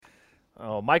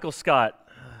Oh, Michael Scott.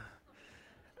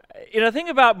 The thing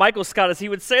about Michael Scott is he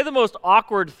would say the most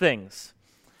awkward things,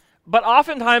 but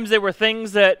oftentimes they were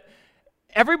things that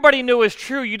everybody knew is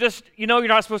true. You just, you're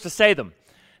not supposed to say them.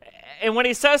 And when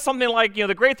he says something like,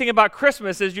 the great thing about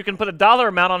Christmas is you can put a dollar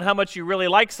amount on how much you really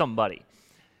like somebody.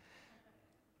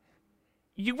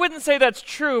 You wouldn't say that's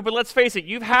true, but let's face it,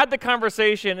 you've had the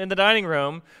conversation in the dining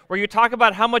room where you talk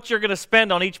about how much you're going to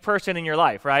spend on each person in your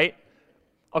life, right?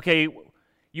 Okay,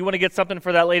 you want to get something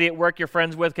for that lady at work you're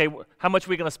friends with. Okay, how much are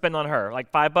we going to spend on her?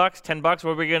 Like $5, $10? What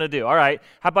are we going to do? All right.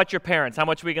 How about your parents? How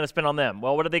much are we going to spend on them?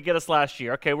 Well, what did they get us last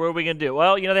year? Okay, what are we going to do?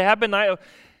 Well, they have been nice.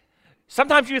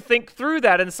 Sometimes you think through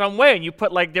that in some way, and you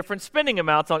put like different spending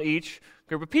amounts on each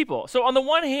group of people. So on the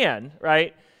one hand,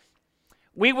 right,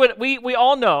 we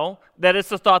all know that it's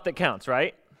the thought that counts,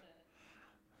 right?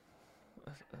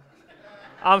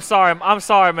 I'm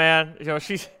sorry, man.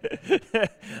 She's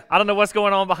I don't know what's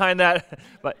going on behind that,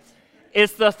 but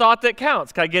it's the thought that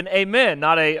counts. Can I get an amen?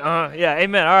 Not a, yeah,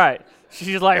 amen. All right.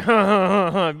 She's like,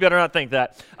 better not think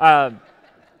that.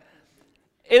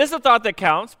 It is the thought that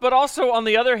counts, but also on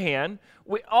the other hand,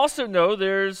 we also know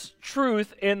there's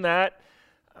truth in that.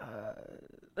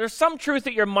 There's some truth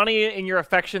that your money and your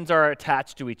affections are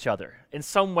attached to each other in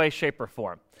some way, shape, or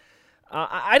form.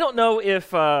 I don't know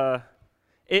if.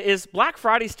 Is Black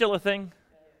Friday still a thing?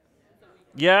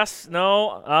 Yes?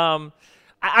 No?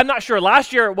 I'm not sure.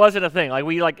 Last year it wasn't a thing.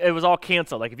 It was all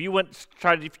canceled. Like if you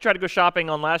tried to go shopping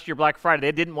on last year Black Friday,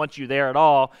 they didn't want you there at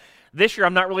all. This year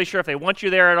I'm not really sure if they want you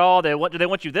there at all. Do they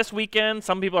want you this weekend?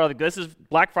 Some people are like, this is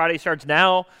Black Friday starts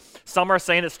now. Some are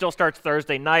saying it still starts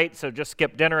Thursday night, so just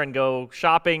skip dinner and go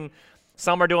shopping.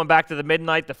 Some are doing back to the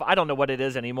midnight. I don't know what it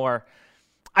is anymore.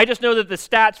 I just know that the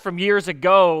stats from years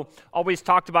ago always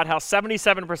talked about how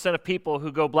 77% of people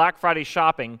who go Black Friday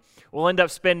shopping will end up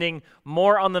spending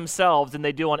more on themselves than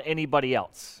they do on anybody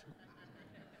else.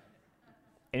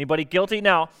 Anybody guilty?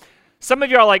 Now, some of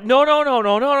you are like,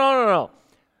 no.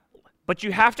 But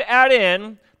you have to add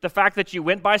in the fact that you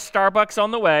went by Starbucks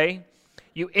on the way,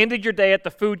 you ended your day at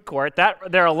the food court.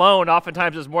 That there alone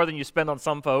oftentimes is more than you spend on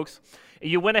some folks.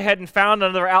 You went ahead and found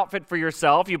another outfit for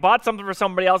yourself. You bought something for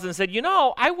somebody else and said,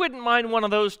 I wouldn't mind one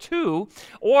of those too.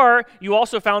 Or you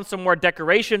also found some more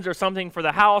decorations or something for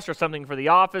the house or something for the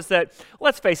office that,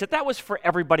 let's face it, that was for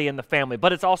everybody in the family.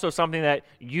 But it's also something that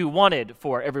you wanted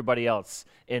for everybody else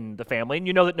in the family. And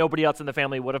you know that nobody else in the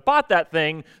family would have bought that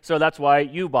thing, so that's why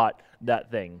you bought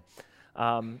that thing.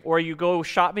 Or you go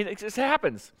shopping. It just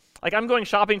happens. Like I'm going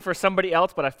shopping for somebody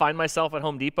else, but I find myself at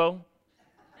Home Depot.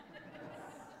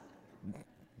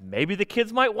 Maybe the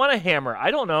kids might want a hammer. I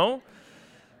don't know.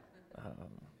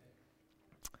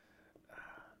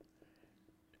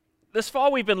 This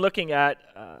fall we've been looking at,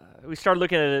 we started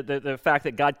looking at the fact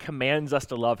that God commands us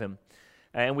to love him.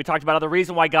 And we talked about how the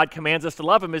reason why God commands us to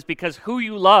love him is because who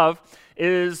you love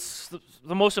is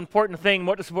the most important thing,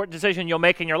 most important decision you'll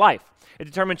make in your life. It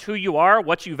determines who you are,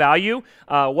 what you value,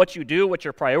 what you do, what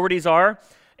your priorities are.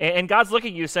 And God's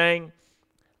looking at you saying,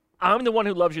 I'm the one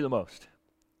who loves you the most.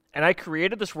 And I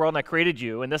created this world and I created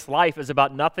you, and this life is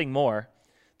about nothing more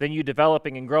than you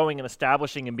developing and growing and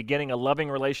establishing and beginning a loving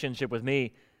relationship with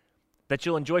me that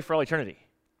you'll enjoy for all eternity.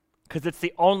 Because it's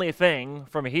the only thing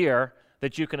from here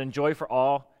that you can enjoy for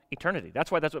all eternity. That's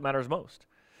what matters most.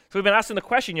 So we've been asking the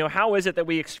question, how is it that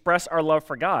we express our love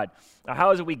for God?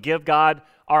 How is it we give God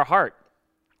our heart?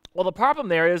 Well, the problem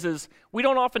there is we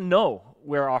don't often know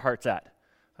where our heart's at.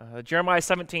 Jeremiah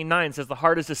 17:9 says, the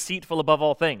heart is deceitful above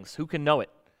all things. Who can know it?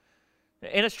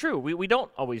 And it's true. We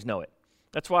don't always know it.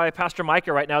 That's why Pastor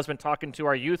Micah right now has been talking to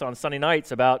our youth on Sunday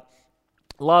nights about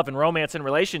love and romance and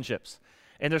relationships.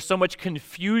 And there's so much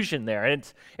confusion there.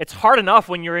 And it's hard enough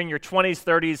when you're in your 20s,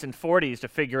 30s, and 40s to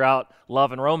figure out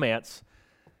love and romance.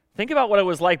 Think about what it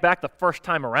was like back the first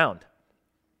time around.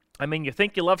 I mean, you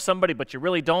think you love somebody, but you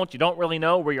really don't. You don't really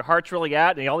know where your heart's really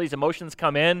at, and all these emotions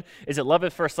come in. Is it love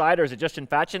at first sight, or is it just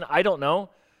infatuation? I don't know.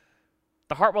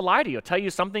 The heart will lie to you. It'll tell you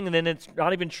something, and then it's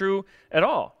not even true at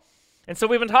all. And so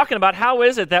we've been talking about how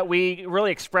is it that we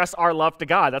really express our love to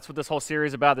God. That's what this whole series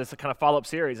is about, this kind of follow-up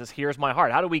series, is Here's My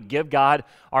Heart. How do we give God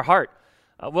our heart?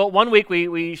 Well, one week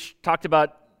we talked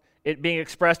about it being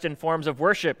expressed in forms of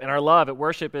worship, and our love at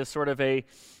worship is sort of an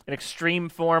extreme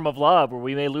form of love where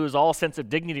we may lose all sense of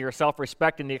dignity or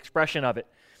self-respect in the expression of it.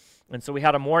 And so we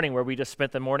had a morning where we just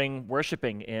spent the morning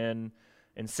worshiping and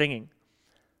singing.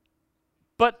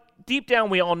 But deep down,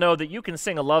 we all know that you can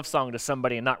sing a love song to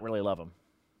somebody and not really love them.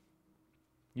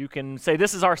 You can say,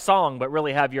 this is our song, but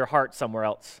really have your heart somewhere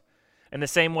else. In the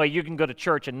same way, you can go to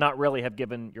church and not really have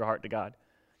given your heart to God.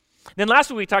 Then last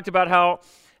week, we talked about how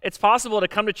it's possible to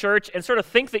come to church and sort of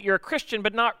think that you're a Christian,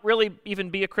 but not really even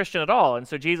be a Christian at all. And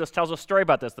so Jesus tells a story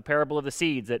about this, the parable of the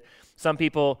seeds, that some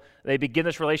people, they begin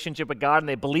this relationship with God and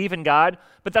they believe in God,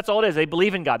 but that's all it is. They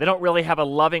believe in God. They don't really have a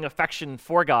loving affection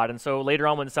for God. And so later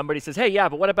on when somebody says, hey, yeah,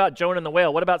 but what about Jonah and the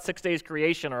whale? What about 6 days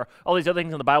creation or all these other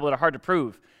things in the Bible that are hard to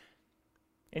prove?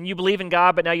 And you believe in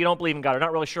God, but now you don't believe in God. Or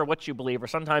not really sure what you believe. Or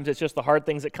sometimes it's just the hard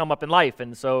things that come up in life.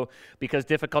 And so because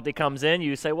difficulty comes in,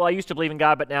 you say, well, I used to believe in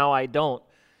God, but now I don't.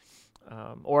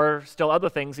 Or still other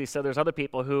things. He said there's other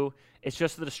people who it's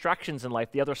just the distractions in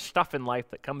life, the other stuff in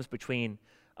life that comes between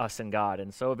us and God.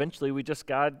 And so eventually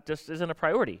God just isn't a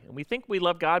priority. And we think we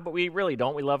love God, but we really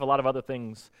don't. We love a lot of other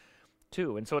things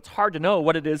too. And so it's hard to know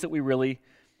what it is that we really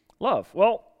love.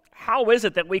 Well, how is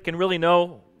it that we can really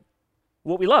know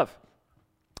what we love?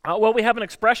 Well, we have an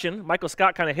expression. Michael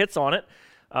Scott kind of hits on it.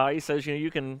 He says,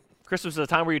 Christmas is a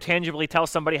time where you tangibly tell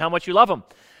somebody how much you love them.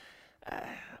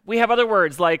 We have other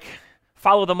words like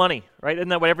follow the money, right? Isn't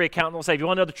that what every accountant will say? If you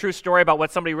want to know the true story about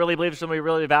what somebody really believes, somebody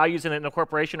really values in a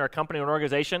corporation or a company or an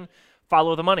organization,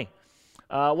 follow the money.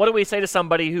 What do we say to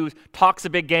somebody who talks a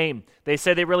big game? They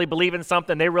say they really believe in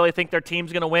something, they really think their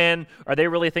team's going to win, or they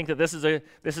really think that this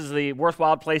is the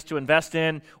worthwhile place to invest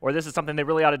in, or this is something they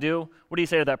really ought to do. What do you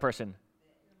say to that person?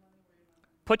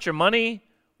 Put your money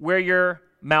where your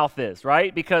mouth is,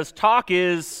 right? Because talk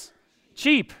is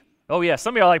cheap. Oh, yeah,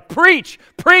 some of you are like, preach.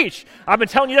 I've been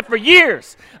telling you that for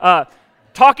years.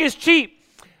 Talk is cheap,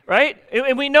 right?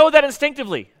 And we know that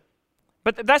instinctively.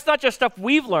 But that's not just stuff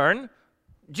we've learned.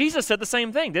 Jesus said the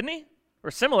same thing, didn't he?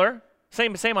 Or similar,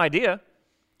 same idea.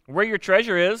 Where your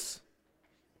treasure is,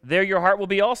 there your heart will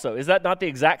be also. Is that not the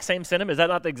exact same sentiment? Is that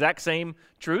not the exact same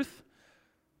truth?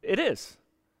 It is.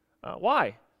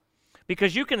 Why?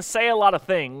 Because you can say a lot of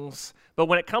things, but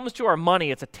when it comes to our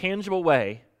money, it's a tangible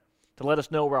way to let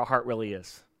us know where our heart really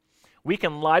is. We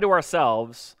can lie to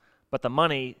ourselves, but the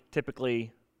money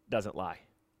typically doesn't lie.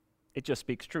 It just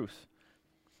speaks truth.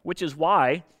 Which is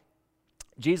why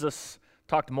Jesus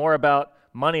talked more about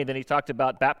money than he talked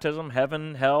about baptism,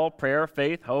 heaven, hell, prayer,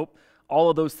 faith, hope, all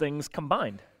of those things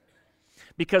combined.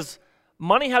 Because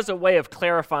money has a way of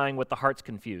clarifying what the heart's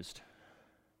confused.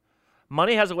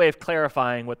 Money has a way of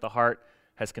clarifying what the heart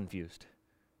has confused.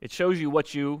 It shows you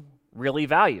what you really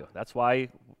value. That's why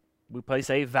we place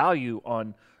a value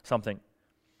on something.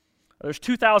 There's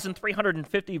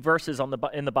 2,350 verses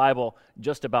in the Bible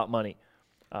just about money.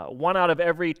 1 out of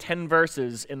every 10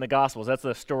 verses in the Gospels, that's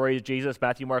the story of Jesus,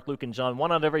 Matthew, Mark, Luke, and John.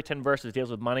 1 out of every 10 verses deals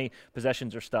with money,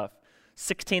 possessions, or stuff.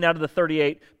 16 out of the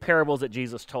 38 parables that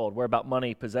Jesus told were about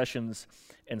money, possessions,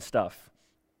 and stuff.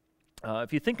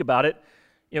 If you think about it,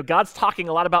 God's talking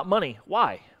a lot about money.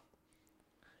 Why?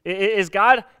 Is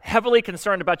God heavily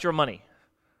concerned about your money?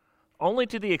 Only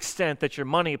to the extent that your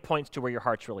money points to where your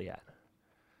heart's really at.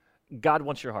 God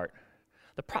wants your heart.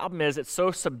 The problem is it's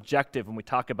so subjective when we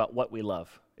talk about what we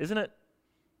love, isn't it?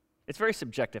 It's very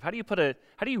subjective. How do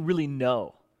you really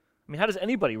know? I mean, how does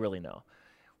anybody really know?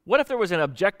 What if there was an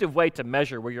objective way to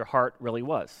measure where your heart really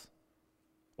was?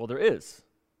 Well, there is.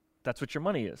 That's what your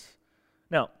money is.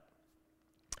 Now,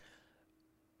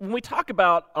 when we talk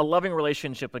about a loving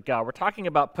relationship with God, we're talking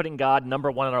about putting God number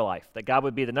one in our life, that God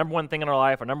would be the number one thing in our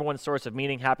life, our number one source of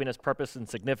meaning, happiness, purpose, and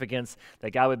significance,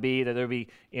 that there would be,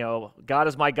 God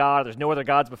is my God, there's no other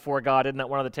gods before God. Isn't that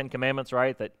one of the 10 Commandments,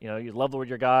 right? That, you love the Lord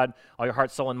your God, all your heart,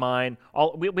 soul, and mind.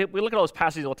 We look at all those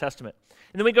passages of the Old Testament.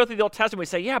 And then we go through the Old Testament, we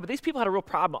say, yeah, but these people had a real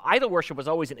problem. Idol worship was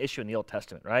always an issue in the Old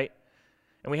Testament, right?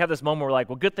 And we have this moment where we're like,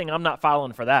 well, good thing I'm not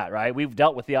following for that, right? We've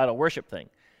dealt with the idol worship thing.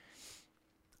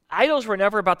 Idols were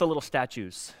never about the little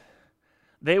statues.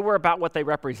 They were about what they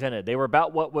represented. They were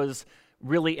about what was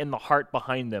really in the heart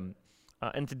behind them.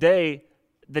 And today,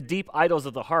 the deep idols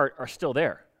of the heart are still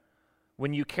there.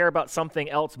 When you care about something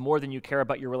else more than you care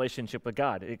about your relationship with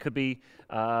God. It could be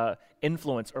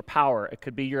influence or power. It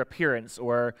could be your appearance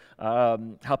or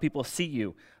how people see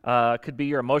you. It could be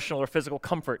your emotional or physical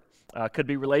comfort. Could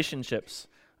be relationships.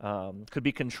 Could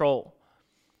be control.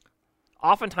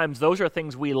 Oftentimes, those are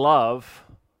things we love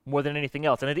more than anything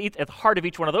else. And at the heart of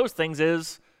each one of those things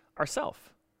is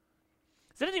ourself.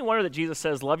 Is it any wonder that Jesus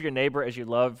says, love your neighbor as you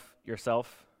love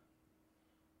yourself?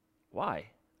 Why?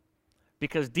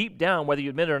 Because deep down, whether you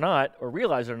admit it or not, or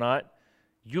realize it or not,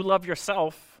 you love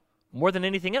yourself more than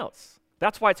anything else.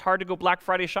 That's why it's hard to go Black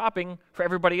Friday shopping for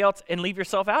everybody else and leave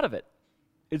yourself out of it.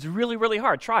 It's really, really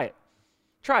hard. Try it.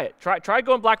 Try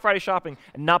going Black Friday shopping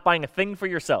and not buying a thing for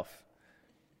yourself.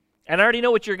 And I already know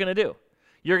what you're going to do.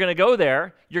 You're going to go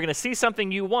there, you're going to see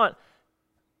something you want.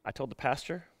 I told the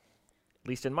pastor, at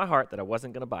least in my heart, that I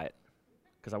wasn't going to buy it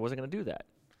because I wasn't going to do that.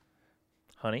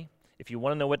 Honey, if you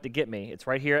want to know what to get me, it's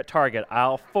right here at Target,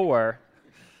 aisle 4.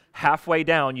 halfway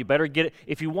down. You better get it.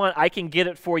 If you want, I can get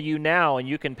it for you now and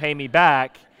you can pay me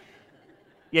back.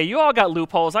 Yeah, you all got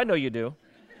loopholes. I know you do.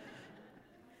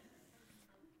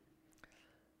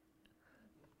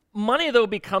 Money, though,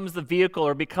 becomes the vehicle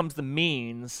or becomes the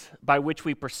means by which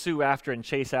we pursue after and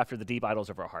chase after the deep idols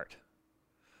of our heart.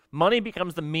 Money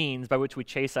becomes the means by which we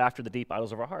chase after the deep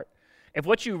idols of our heart. If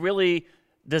what you really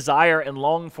desire and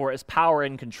long for is power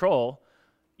and control,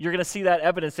 you're going to see that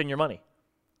evidence in your money.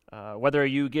 Whether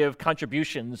you give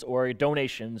contributions or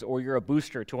donations, or you're a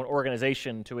booster to an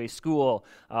organization, to a school,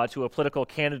 to a political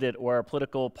candidate or a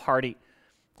political party,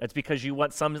 it's because you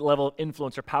want some level of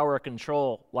influence or power or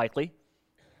control, likely,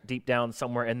 deep down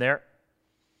somewhere in there.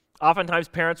 Oftentimes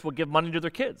parents will give money to their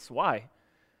kids. Why?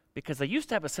 Because they used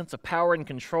to have a sense of power and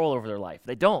control over their life.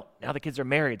 They don't. Now the kids are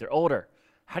married. They're older.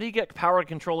 How do you get power and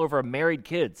control over married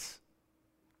kids?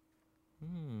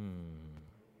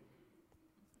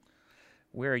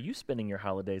 Where are you spending your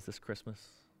holidays this Christmas?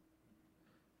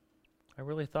 I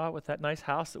really thought with that nice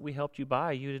house that we helped you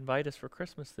buy, you'd invite us for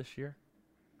Christmas this year.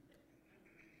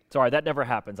 Sorry, that never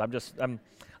happens.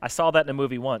 I saw that in a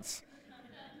movie once.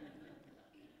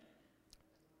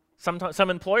 Some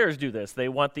employers do this. They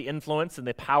want the influence and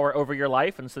the power over your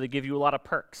life, and so they give you a lot of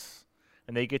perks.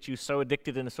 And they get you so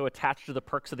addicted and so attached to the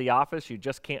perks of the office, you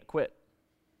just can't quit.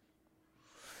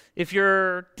 If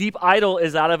your deep idol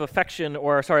is out of affection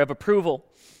of approval,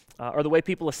 or the way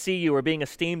people see you or being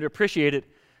esteemed or appreciated,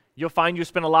 you'll find you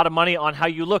spend a lot of money on how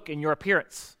you look and your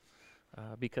appearance.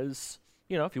 Because,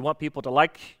 if you want people to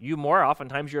like you more,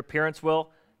 oftentimes your appearance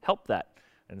will help that.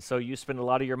 And so you spend a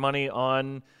lot of your money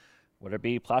on whether it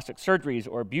be plastic surgeries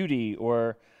or beauty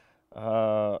or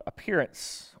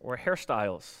appearance or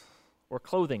hairstyles or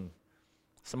clothing.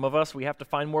 Some of us, we have to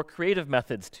find more creative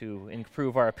methods to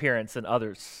improve our appearance than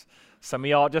others. Some of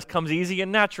y'all, it just comes easy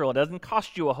and natural. It doesn't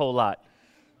cost you a whole lot.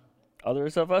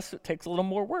 Others of us, it takes a little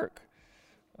more work,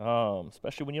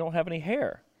 especially when you don't have any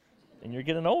hair and you're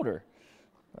getting older.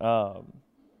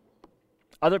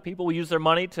 Other people will use their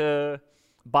money to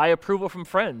buy approval from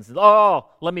friends. Oh,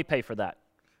 let me pay for that.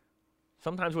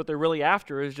 Sometimes what they're really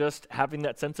after is just having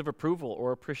that sense of approval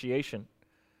or appreciation.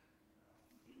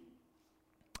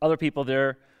 Other people,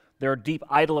 their deep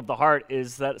idol of the heart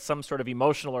is that some sort of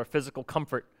emotional or physical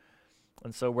comfort.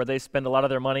 And so where they spend a lot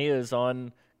of their money is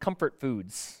on comfort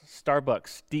foods,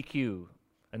 Starbucks, DQ,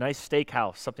 a nice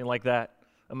steakhouse, something like that,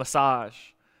 a massage.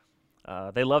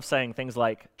 They love saying things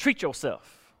like, treat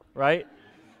yourself, right?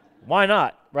 Why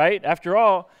not, right? After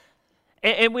all,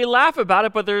 and we laugh about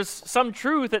it, but there's some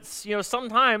truth that's,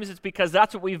 sometimes it's because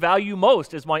that's what we value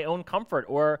most is my own comfort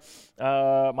or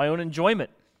my own enjoyment.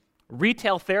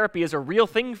 Retail therapy is a real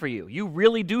thing for you. You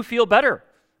really do feel better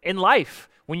in life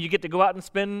when you get to go out and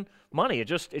spend money. It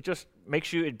just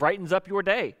makes you, it brightens up your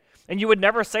day. And you would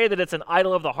never say that it's an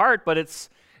idol of the heart, but it's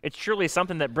surely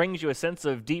something that brings you a sense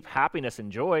of deep happiness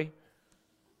and joy.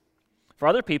 For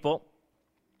other people,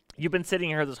 you've been sitting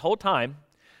here this whole time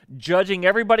judging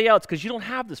everybody else because you don't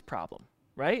have this problem,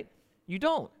 right? You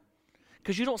don't,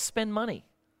 because you don't spend money.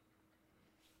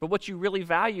 But what you really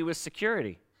value is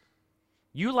security.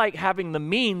 You like having the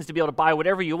means to be able to buy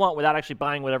whatever you want without actually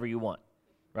buying whatever you want,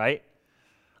 right?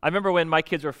 I remember when my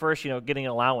kids were first, getting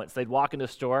an allowance, they'd walk into a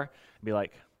store and be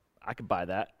like, I could buy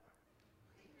that.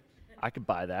 I could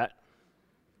buy that.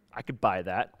 I could buy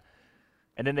that.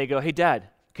 And then they go, hey, Dad,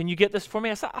 can you get this for me?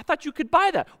 I said, I thought you could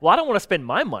buy that. Well, I don't want to spend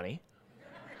my money.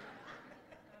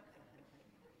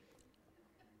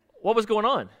 What was going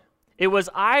on? It was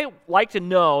I like to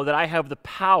know that I have the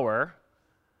power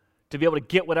to be able to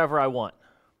get whatever I want.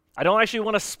 I don't actually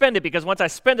want to spend it because once I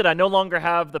spend it, I no longer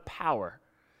have the power.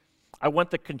 I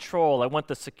want the control. I want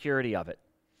the security of it.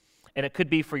 And it could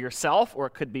be for yourself or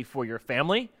it could be for your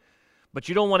family, but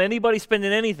you don't want anybody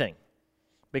spending anything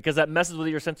because that messes with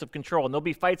your sense of control. And there'll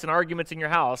be fights and arguments in your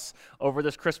house over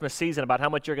this Christmas season about how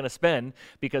much you're going to spend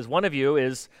because one of you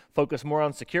is focused more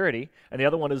on security and the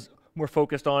other one is more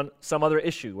focused on some other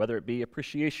issue, whether it be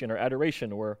appreciation or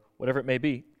adoration or whatever it may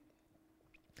be.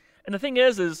 And the thing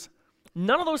is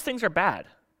none of those things are bad.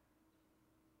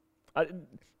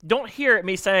 Don't hear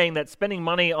me saying that spending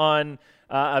money on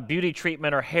a beauty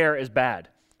treatment or hair is bad,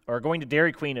 or going to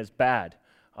Dairy Queen is bad,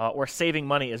 or saving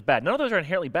money is bad. None of those are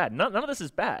inherently bad. None of this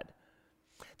is bad.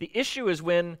 The issue is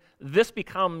when this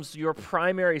becomes your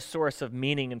primary source of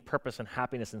meaning and purpose and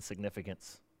happiness and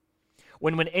significance.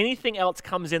 When anything else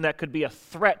comes in that could be a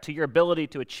threat to your ability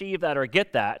to achieve that or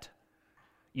get that,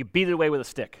 you beat it away with a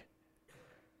stick.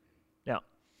 Now,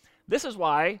 this is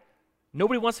why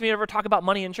nobody wants me to ever talk about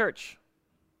money in church.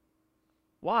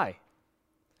 Why?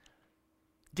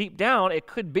 Deep down, it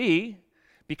could be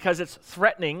because it's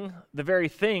threatening the very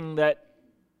thing that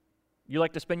you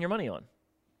like to spend your money on,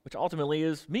 which ultimately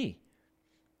is me.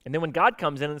 And then when God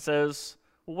comes in and says,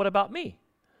 well, what about me?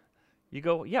 You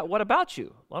go, yeah, what about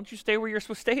you? Why don't you stay where you're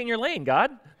supposed to stay in your lane,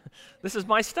 God? This is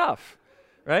my stuff,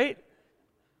 right?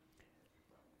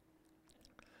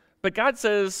 But God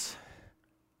says,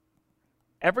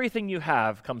 everything you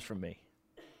have comes from me.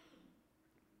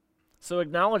 So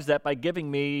acknowledge that by giving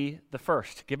me the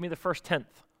first. Give me the first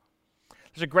tenth.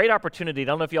 There's a great opportunity. I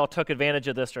don't know if y'all took advantage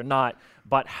of this or not,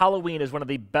 but Halloween is one of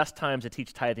the best times to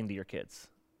teach tithing to your kids.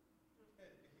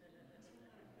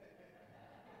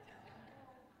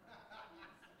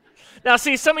 Now,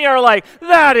 see, some of you are like,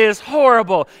 that is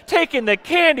horrible. Taking the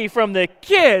candy from the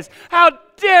kids. How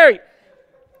dare you?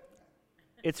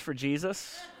 It's for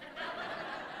Jesus.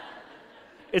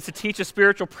 It's to teach a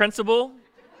spiritual principle.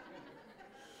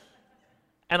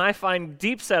 And I find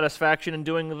deep satisfaction in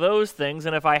doing those things,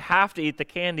 and if I have to eat the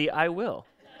candy, I will.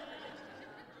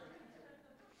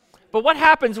 But what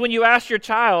happens when you ask your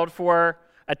child for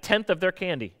a tenth of their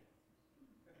candy?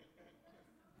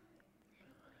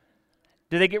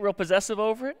 Do they get real possessive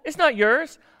over it? It's not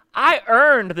yours. I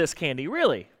earned this candy,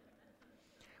 really.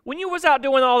 When you was out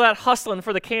doing all that hustling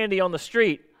for the candy on the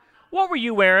street, what were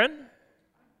you wearing?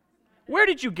 Where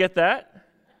did you get that?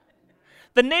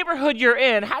 The neighborhood you're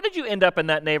in, how did you end up in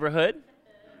that neighborhood?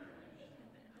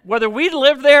 Whether we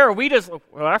live there or we just,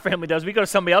 well, our family does, we go to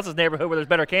somebody else's neighborhood where there's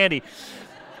better candy.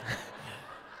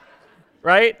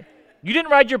 Right? You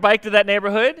didn't ride your bike to that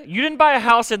neighborhood. You didn't buy a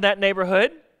house in that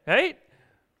neighborhood, right?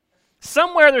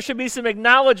 Somewhere there should be some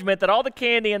acknowledgement that all the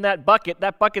candy in that bucket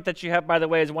that you have, by the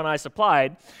way, is one I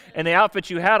supplied, and the outfit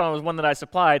you had on was one that I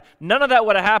supplied. None of that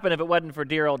would have happened if it wasn't for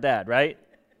dear old dad, right?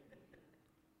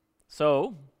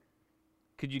 So,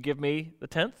 could you give me the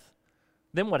tenth?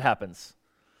 Then what happens?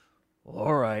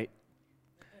 All right.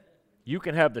 You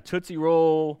can have the Tootsie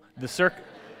Roll, the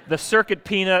circus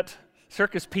peanut,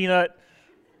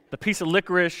 the piece of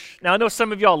licorice. Now, I know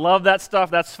some of y'all love that stuff.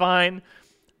 That's fine.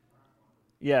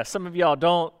 Yeah, some of y'all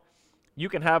don't. You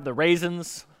can have the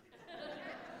raisins.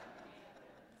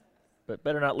 But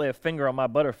better not lay a finger on my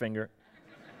Butterfinger.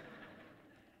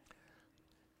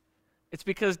 It's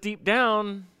because deep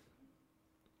down,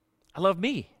 I love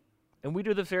me. And we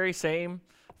do the very same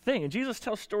thing. And Jesus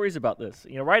tells stories about this.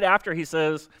 You know, right after he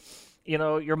says, you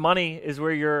know, your money is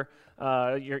where your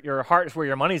heart is where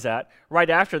your money's at.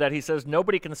 Right after that, he says,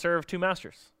 nobody can serve two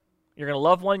masters. You're going to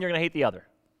love one, you're going to hate the other.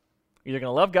 You're going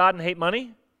to love God and hate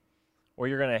money, or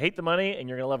you're going to hate the money and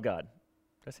you're going to love God.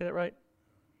 Did I say that right?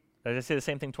 Did I say the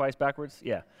same thing twice backwards?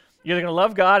 Yeah. You're either going to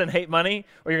love God and hate money,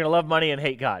 or you're going to love money and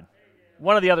hate God.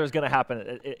 One or the other is going to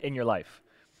happen in your life.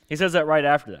 He says that right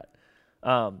after that.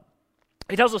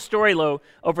 He tells a story,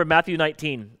 over in Matthew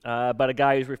 19 about a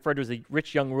guy who's referred to as a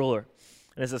rich young ruler.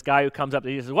 And there's this guy who comes up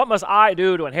and he says, what must I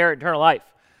do to inherit eternal life?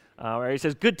 Or he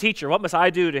says, good teacher, what must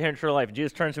I do to inherit eternal life? And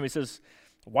Jesus turns to him and he says,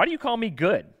 why do you call me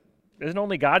good? Isn't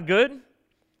only God good?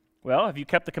 Well, have you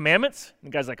kept the commandments?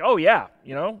 And the guy's like, oh yeah,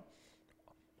 you know,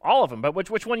 all of them. But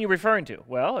which one are you referring to?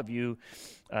 Well, have you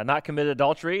not committed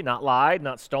adultery, not lied,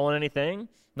 not stolen anything,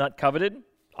 not coveted,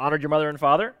 honored your mother and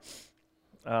father,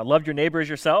 loved your neighbor as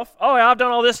yourself? Oh yeah, I've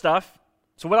done all this stuff.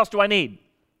 So what else do I need?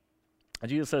 And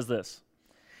Jesus says this,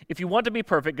 if you want to be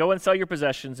perfect, go and sell your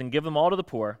possessions and give them all to the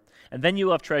poor, and then you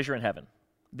will have treasure in heaven.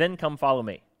 Then come follow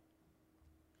me.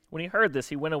 When he heard this,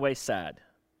 he went away sad,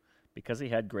 because he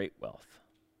had great wealth.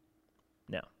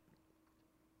 Now,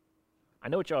 I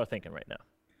know what y'all are thinking right now.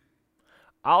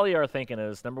 All you are thinking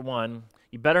is, number one,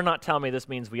 you better not tell me this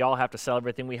means we all have to sell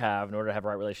everything we have in order to have a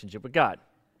right relationship with God.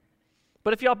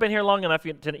 But if y'all been here long enough,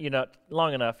 you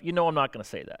know I'm not going to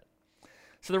say that.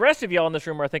 So the rest of y'all in this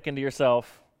room are thinking to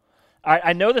yourself,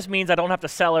 I know this means I don't have to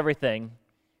sell everything,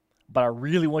 but I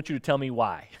really want you to tell me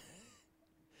why.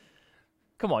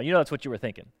 Come on, you know that's what you were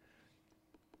thinking.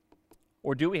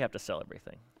 Or do we have to sell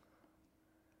everything?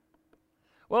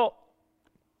 Well,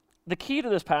 the key to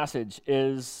this passage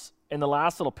is in the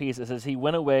last little piece. It says he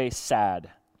went away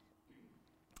sad.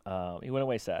 He went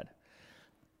away sad.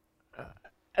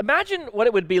 Imagine what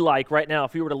it would be like right now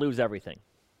if you were to lose everything.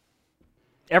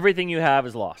 Everything you have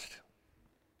is lost.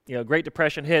 You know, Great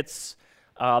Depression hits,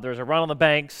 there's a run on the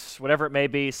banks, whatever it may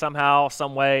be, somehow,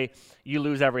 some way, you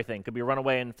lose everything. Could be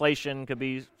runaway inflation, could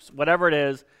be whatever it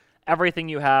is, everything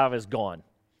you have is gone.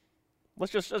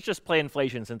 Let's just play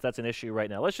inflation since that's an issue right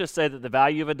now. Let's just say that the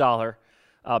value of a dollar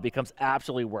becomes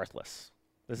absolutely worthless.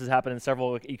 This has happened in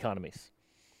several economies,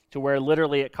 to where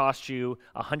literally it costs you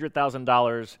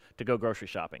 $100,000 to go grocery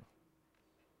shopping.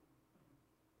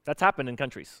 That's happened in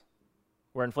countries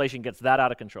where inflation gets that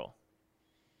out of control.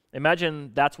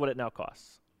 Imagine that's what it now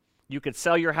costs. You could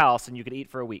sell your house and you could eat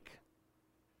for a week.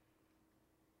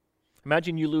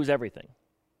 Imagine you lose everything.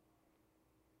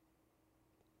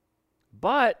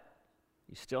 But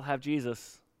you still have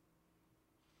Jesus.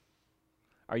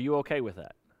 Are you okay with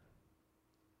that?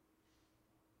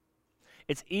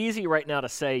 It's easy right now to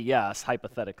say yes,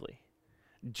 hypothetically.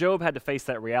 Job had to face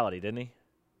that reality, didn't he?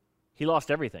 He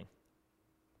lost everything,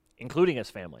 including his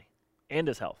family and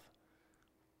his health.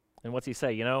 And what's he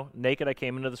say? Naked I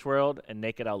came into this world, and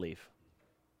naked I'll leave.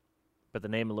 But the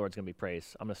name of the Lord's going to be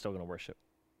praised. I'm still going to worship.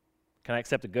 Can I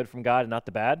accept the good from God and not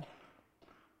the bad?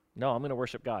 No, I'm going to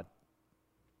worship God.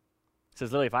 It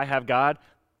says, literally, if I have God,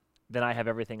 then I have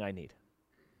everything I need.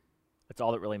 That's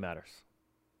all that really matters.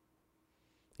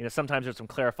 Sometimes there's some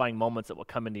clarifying moments that will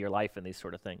come into your life in these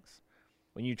sort of things,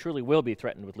 when you truly will be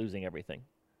threatened with losing everything.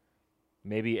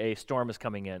 Maybe a storm is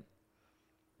coming in,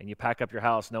 and you pack up your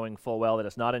house knowing full well that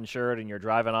it's not insured, and you're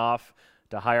driving off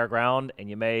to higher ground, and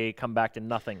you may come back to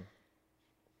nothing.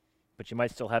 But you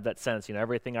might still have that sense,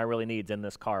 everything I really need is in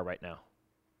this car right now.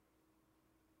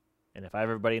 And if I have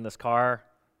everybody in this car,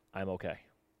 I'm okay.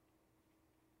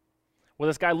 Well,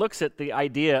 this guy looks at the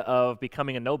idea of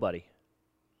becoming a nobody,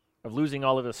 of losing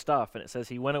all of his stuff, and it says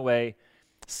he went away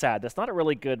sad. That's not a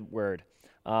really good word.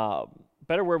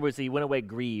 Better word was he went away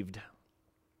grieved.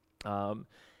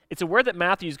 It's a word that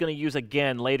Matthew is going to use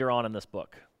again later on in this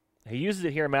book. He uses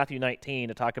it here in Matthew 19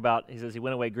 to talk about, he says he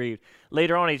went away grieved.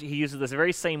 Later on, he uses this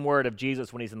very same word of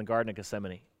Jesus when he's in the Garden of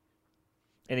Gethsemane.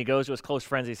 And he goes to his close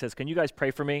friends, he says, can you guys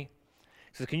pray for me?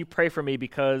 He says, can you pray for me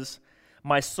because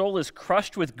my soul is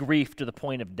crushed with grief to the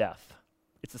point of death.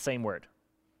 It's the same word.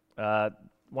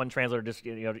 One translator just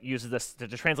uses this to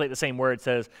translate the same word. It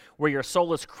says, where your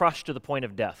soul is crushed to the point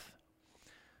of death.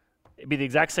 It'd be the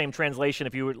exact same translation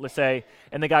if you were to say,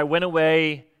 and the guy went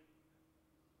away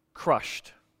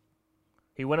crushed.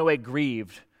 He went away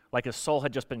grieved, like his soul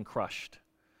had just been crushed.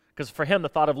 Because for him, the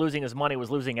thought of losing his money was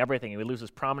losing everything. He would lose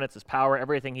his prominence, his power,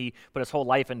 everything he put his whole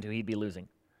life into, he'd be losing.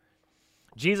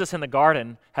 Jesus in the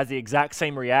garden has the exact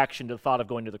same reaction to the thought of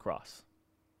going to the cross.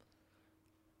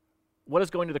 What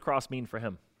does going to the cross mean for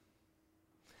him?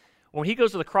 When he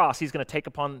goes to the cross, he's going to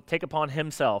take upon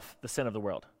himself the sin of the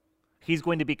world. He's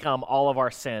going to become all of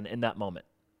our sin in that moment.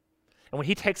 And when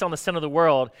he takes on the sin of the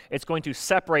world, it's going to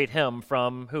separate him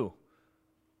from who?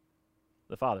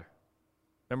 The Father.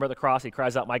 Remember at the cross, he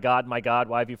cries out, my God,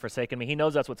 why have you forsaken me? He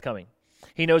knows that's what's coming.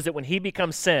 He knows that when he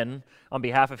becomes sin on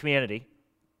behalf of humanity,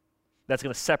 that's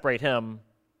going to separate him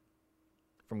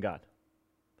from God.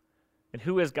 And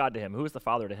who is God to him? Who is the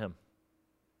Father to him?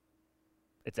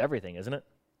 It's everything, isn't it?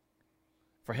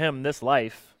 For him, this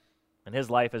life and his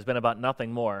life has been about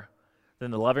nothing more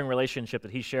than the loving relationship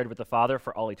that he shared with the Father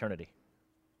for all eternity.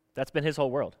 That's been his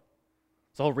whole world.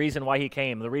 It's the whole reason why he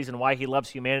came. The reason why he loves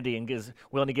humanity and is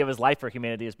willing to give his life for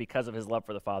humanity is because of his love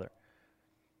for the Father.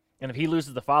 And if he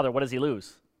loses the Father, what does he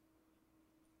lose?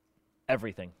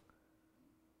 Everything.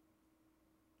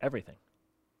 Everything.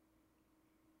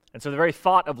 And so the very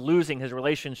thought of losing his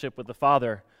relationship with the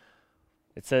Father,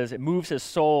 it says it moves his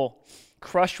soul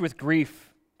crushed with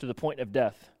grief to the point of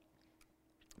death.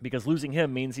 Because losing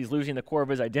him means he's losing the core of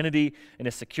his identity and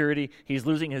his security. He's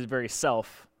losing his very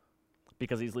self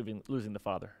because he's losing the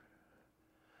Father.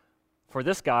 For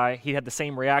this guy, he had the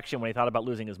same reaction when he thought about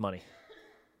losing his money.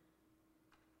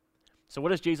 So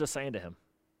what is Jesus saying to him?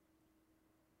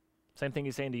 Same thing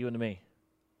he's saying to you and to me.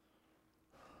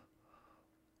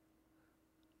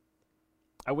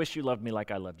 I wish you loved me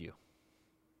like I loved you.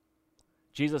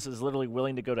 Jesus is literally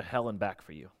willing to go to hell and back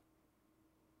for you,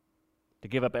 to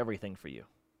give up everything for you,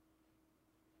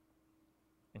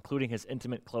 including his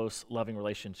intimate, close, loving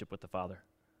relationship with the Father,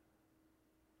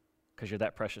 because you're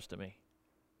that precious to me.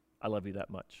 I love you that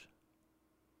much.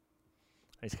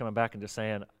 And he's coming back and just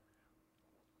saying,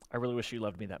 I really wish you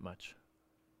loved me that much.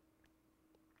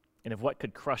 And if what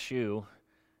could crush you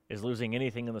is losing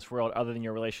anything in this world other than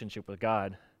your relationship with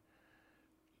God,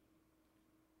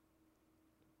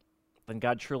 then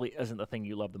God truly isn't the thing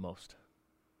you love the most.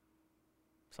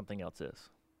 Something else is.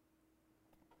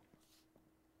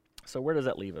 So where does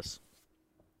that leave us?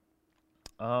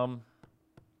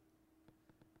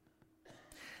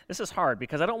 This is hard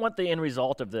because I don't want the end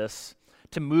result of this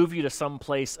to move you to some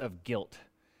place of guilt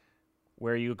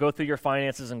where you go through your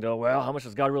finances and go, well, how much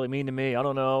does God really mean to me? I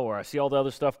don't know. Or I see all the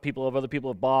other stuff other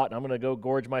people have bought, and I'm going to go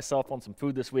gorge myself on some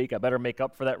food this week. I better make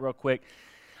up for that real quick.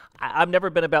 I've never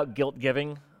been about guilt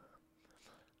giving.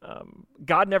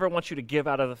 God never wants you to give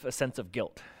out of a sense of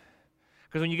guilt.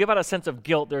 Because when you give out a sense of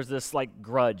guilt, there's this like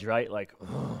grudge, right? Like,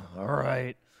 oh, all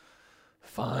right,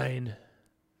 fine.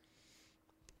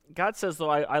 God says, though,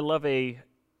 I love a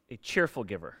cheerful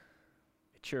giver.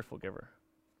 A cheerful giver.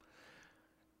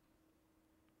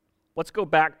 let's go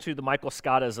back to the Michael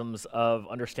Scottisms of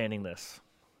understanding this.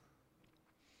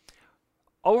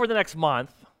 Over the next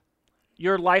month,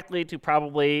 you're likely to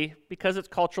probably, because it's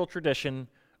cultural tradition,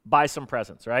 buy some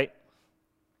presents, right?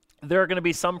 There are going to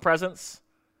be some presents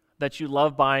that you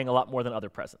love buying a lot more than other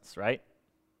presents, right?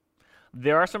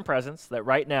 There are some presents that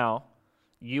right now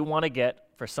you want to get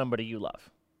for somebody you love.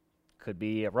 Could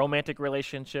be a romantic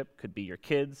relationship, could be your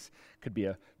kids, could be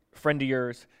a friend of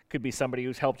yours, could be somebody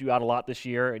who's helped you out a lot this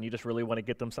year and you just really want to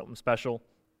get them something special.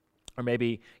 Or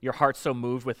maybe your heart's so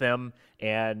moved with them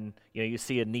and you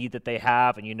see a need that they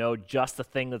have and you know just the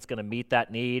thing that's going to meet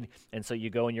that need, and so you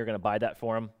go and you're going to buy that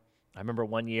for them. I remember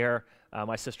one year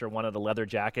my sister wanted a leather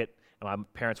jacket and my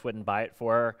parents wouldn't buy it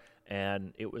for her,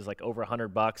 and it was like over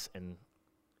 $100, and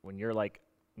when you're like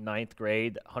ninth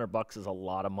grade, $100 is a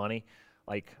lot of money.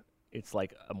 Like it's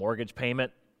like a mortgage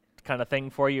payment kind of thing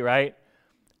for you, right?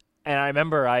 And I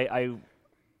remember I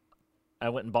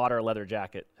went and bought her a leather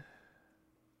jacket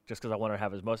just because I wanted her to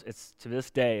have his most. It's to this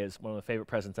day is one of the favorite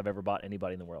presents I've ever bought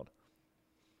anybody in the world.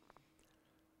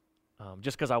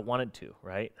 Just because I wanted to,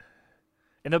 right?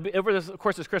 And over the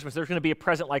course of Christmas, there's going to be a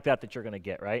present like that you're going to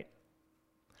get, right?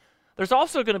 There's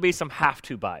also going to be some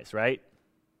have-to buys, right?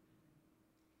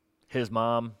 His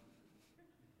mom,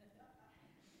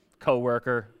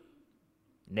 coworker,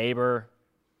 neighbor,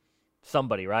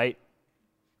 somebody, right?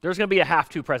 There's going to be a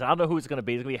have-to present. I don't know who it's going to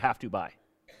be. There's going to be a have-to buy.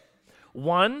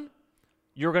 One,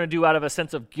 you're going to do out of a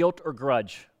sense of guilt or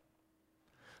grudge.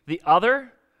 The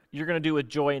other, you're going to do with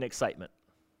joy and excitement.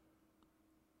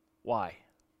 Why?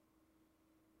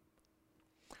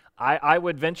 I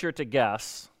would venture to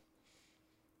guess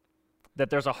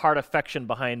that there's a heart affection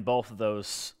behind both of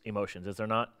those emotions, is there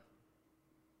not?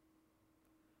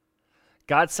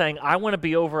 God's saying, I want to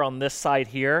be over on this side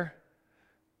here,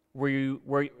 where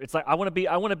it's like I want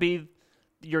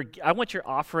your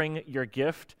offering, your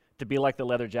gift, to be like the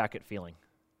leather jacket feeling.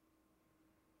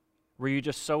 Were you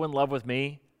just so in love with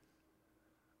me,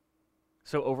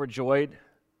 so overjoyed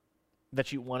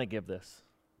that you want to give this?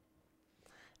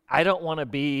 I don't want to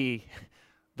be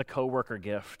the coworker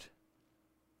gift.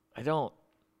 I don't.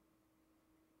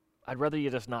 I'd rather you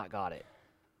just not got it.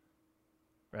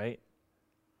 Right?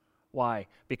 Why?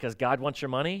 Because God wants your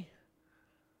money?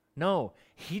 No,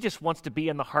 he just wants to be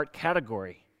in the heart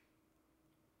category.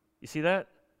 You see that?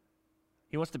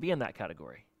 He wants to be in that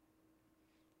category.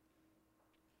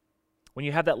 When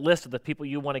you have that list of the people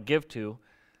you want to give to,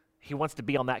 he wants to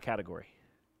be on that category.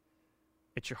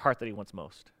 It's your heart that he wants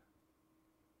most.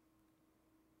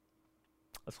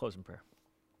 Let's close in prayer.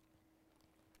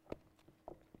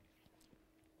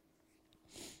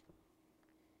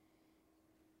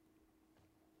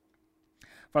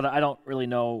 Father, I don't really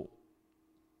know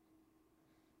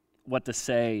what to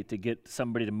say to get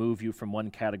somebody to move you from one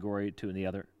category to the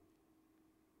other,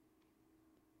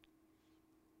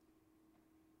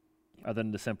 other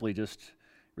than to simply just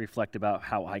reflect about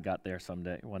how I got there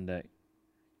one day.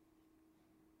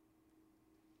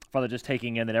 Father, just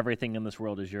taking in that everything in this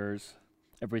world is yours.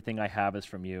 Everything I have is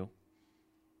from you.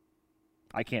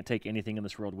 I can't take anything in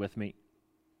this world with me.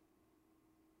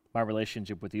 My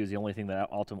relationship with you is the only thing that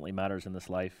ultimately matters in this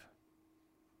life.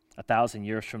 1,000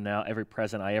 years from now, every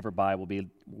present I ever buy will be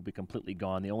completely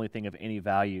gone. The only thing of any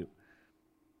value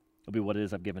will be what it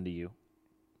is I've given to you.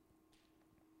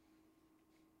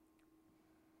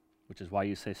 Which is why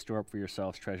you say, store up for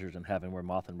yourselves treasures in heaven where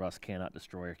moth and rust cannot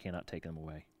destroy or cannot take them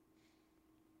away.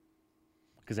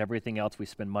 Because everything else we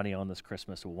spend money on this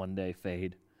Christmas will one day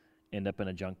fade, end up in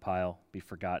a junk pile, be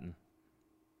forgotten,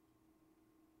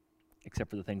 except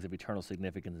for the things of eternal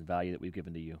significance and value that we've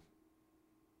given to you.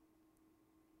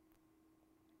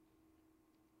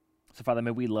 So, Father,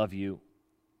 may we love you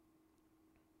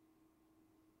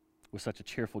with such a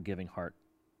cheerful, giving heart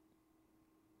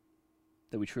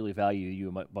that we truly value you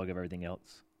above everything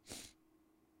else.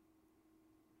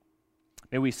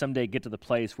 May we someday get to the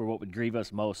place where what would grieve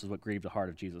us most is what grieved the heart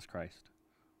of Jesus Christ,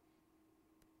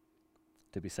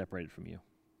 to be separated from you.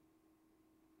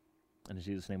 And in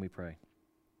Jesus' name we pray.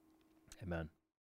 Amen.